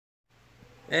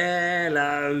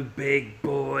Hello, big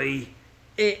boy.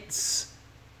 It's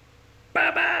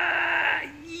Baba.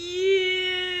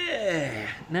 Yeah.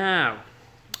 Now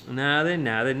then.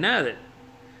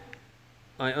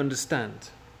 I understand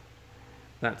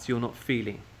that you're not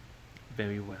feeling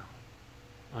very well.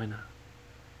 I know.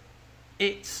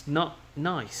 It's not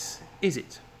nice, is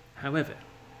it? However,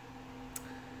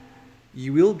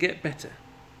 you will get better.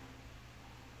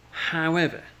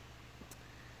 However,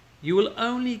 you will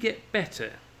only get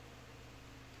better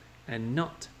and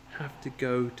not have to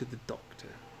go to the doctor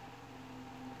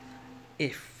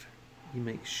if you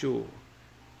make sure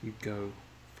you go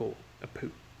for a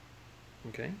poo.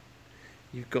 Okay?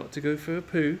 You've got to go for a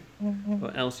poo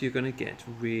or else you're going to get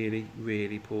really,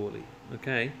 really poorly.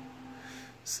 Okay?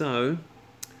 So,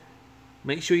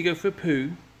 make sure you go for a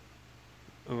poo.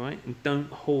 Alright? And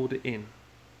don't hold it in.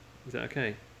 Is that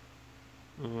okay?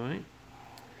 Alright?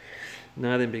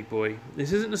 Now then, big boy.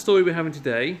 This isn't the story we're having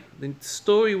today. The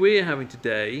story we're having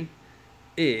today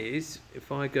is,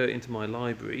 if I go into my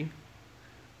library,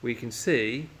 we can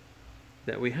see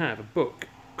that we have a book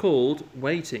called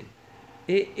Waiting.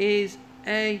 It is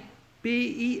a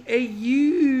beautiful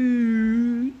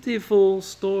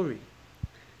story.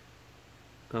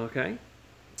 Okay?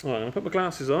 Alright, I'm going to put my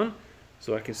glasses on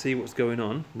so I can see what's going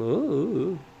on.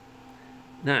 Whoa.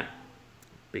 Now,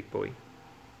 big boy.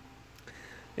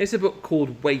 It's a book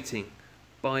called Waiting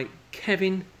by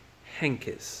Kevin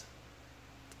Henkes.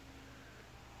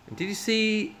 And did you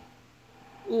see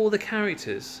all the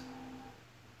characters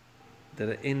that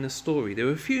are in the story? There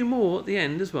were a few more at the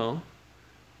end as well.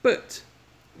 But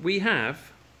we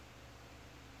have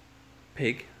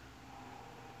pig,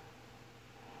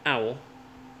 owl,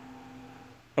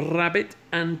 rabbit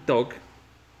and dog,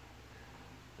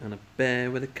 and a bear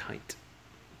with a kite.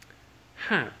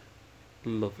 How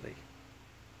lovely.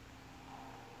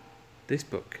 This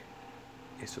book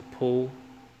is for Paul.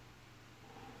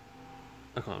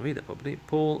 I can't read that properly.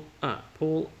 Paul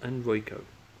and Royko.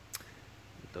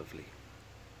 Lovely.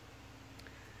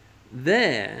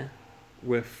 There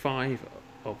were 5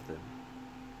 of them,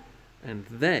 and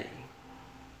they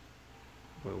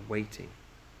were waiting.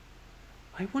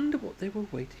 I wonder what they were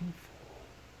waiting for.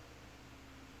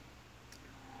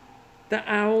 The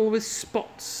owl with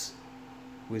spots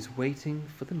was waiting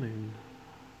for the moon.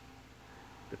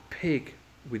 The pig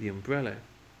with the umbrella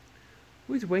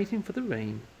was waiting for the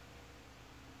rain.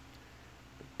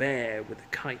 The bear with the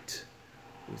kite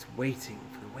was waiting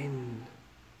for the wind.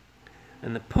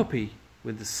 And the puppy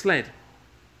with the sled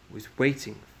was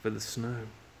waiting for the snow.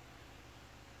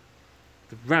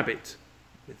 The rabbit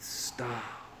with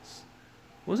stars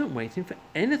wasn't waiting for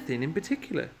anything in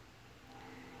particular.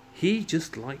 He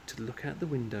just liked to look out the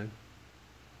window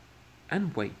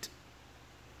and wait.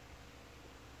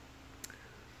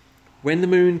 When the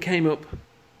moon came up,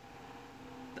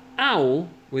 the owl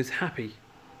was happy.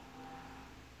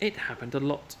 It happened a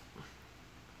lot.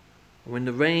 When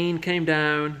the rain came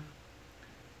down,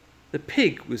 the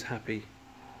pig was happy.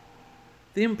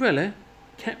 The umbrella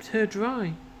kept her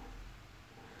dry.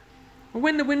 And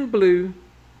when the wind blew,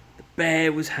 the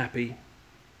bear was happy.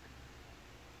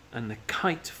 And the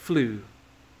kite flew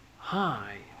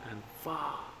high and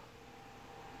far.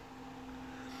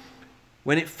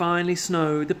 When it finally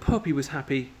snowed, the puppy was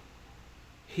happy.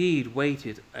 He'd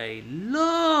waited a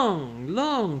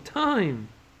long time.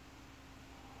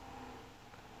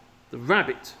 The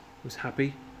rabbit was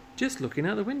happy just looking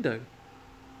out the window.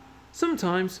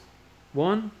 Sometimes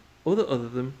one or the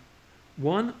other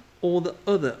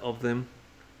of them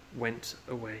went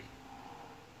away.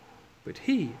 But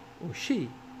he or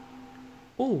she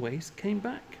always came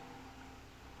back.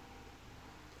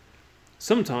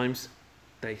 Sometimes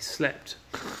they slept.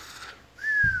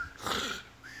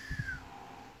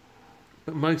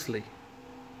 But mostly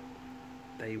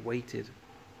they waited.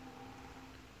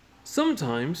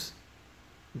 Sometimes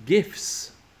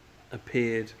gifts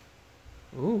appeared.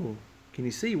 Oh, can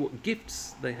you see what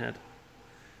gifts they had?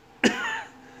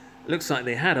 Looks like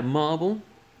they had a marble,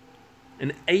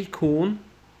 an acorn,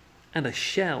 and a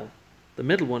shell. The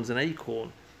middle one's an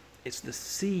acorn. It's the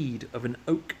seed of an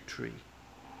oak tree.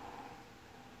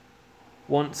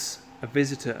 Once a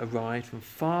visitor arrived from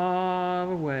far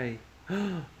away.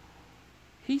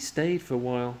 He stayed for a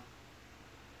while.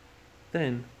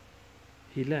 Then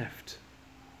he left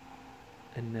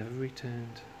and never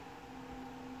returned.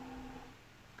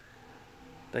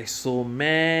 They saw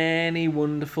many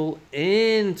wonderful,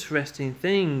 interesting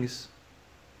things.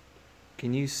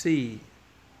 Can you see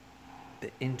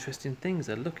the interesting things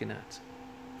they're looking at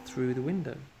through the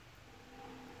window?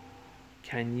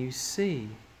 Can you see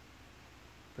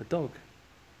the dog,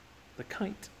 the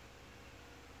kite,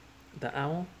 the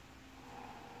owl,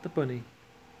 the bunny,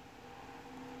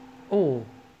 all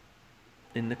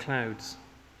in the clouds.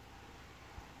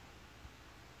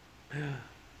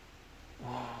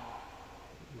 Oh,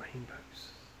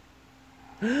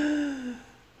 rainbows.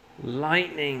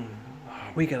 Lightning.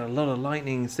 Oh, we get a lot of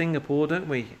lightning in Singapore, don't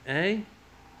we? Eh?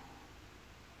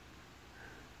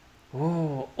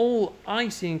 Oh, all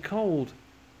icy and cold.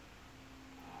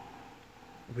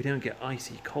 We don't get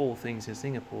icy cold things in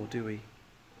Singapore, do we?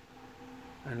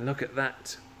 And look at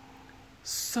that.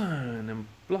 Sun and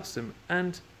blossom,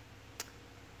 and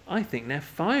I think they're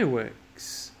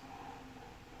fireworks.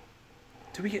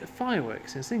 Do we get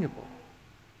fireworks in Singapore?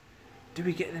 Do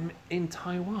we get them in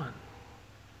Taiwan?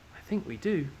 I think we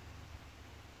do.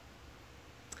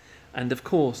 And of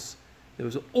course, there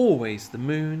was always the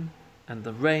moon and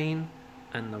the rain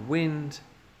and the wind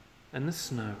and the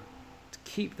snow to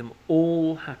keep them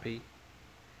all happy.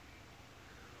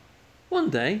 One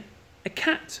day, a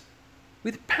cat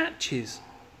with patches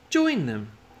joined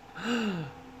them.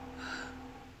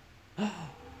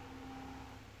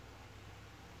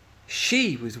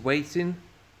 She was waiting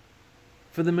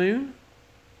for the moon?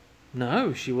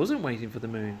 No, she wasn't waiting for the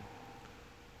moon.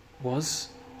 Was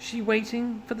she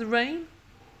waiting for the rain?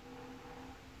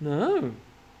 No,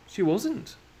 she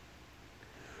wasn't.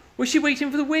 Was she waiting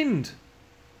for the wind?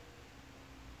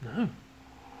 No.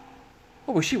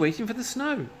 Or was she waiting for the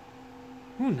snow?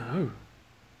 Oh no.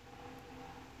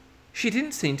 She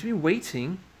didn't seem to be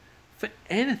waiting for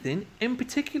anything in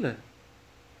particular.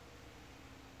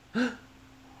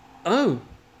 Oh,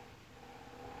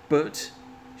 but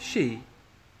she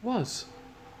was.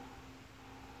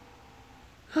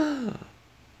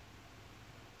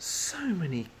 So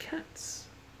many cats.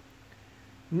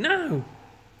 No,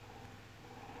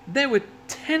 there were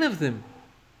 10 of them.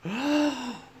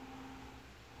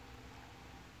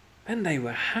 And they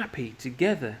were happy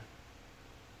together,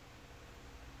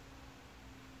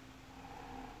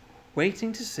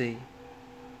 waiting to see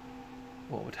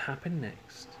what would happen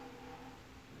next.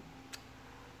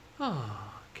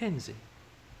 Ah, Kenzie.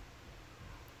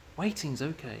 Waiting's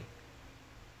okay,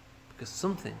 because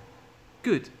something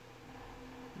good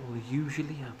will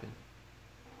usually happen.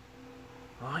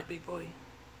 Right, big boy?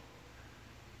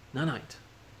 Night-night.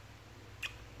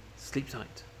 Sleep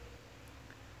tight.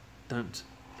 Don't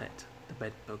let the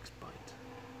bed bugs bite.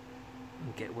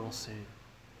 And get well soon.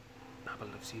 Papa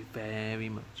loves you very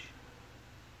much.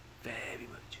 Very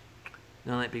much.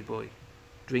 Night-night, big boy.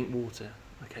 Drink water,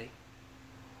 okay?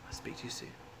 I'll speak to you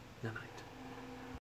soon. Night-night.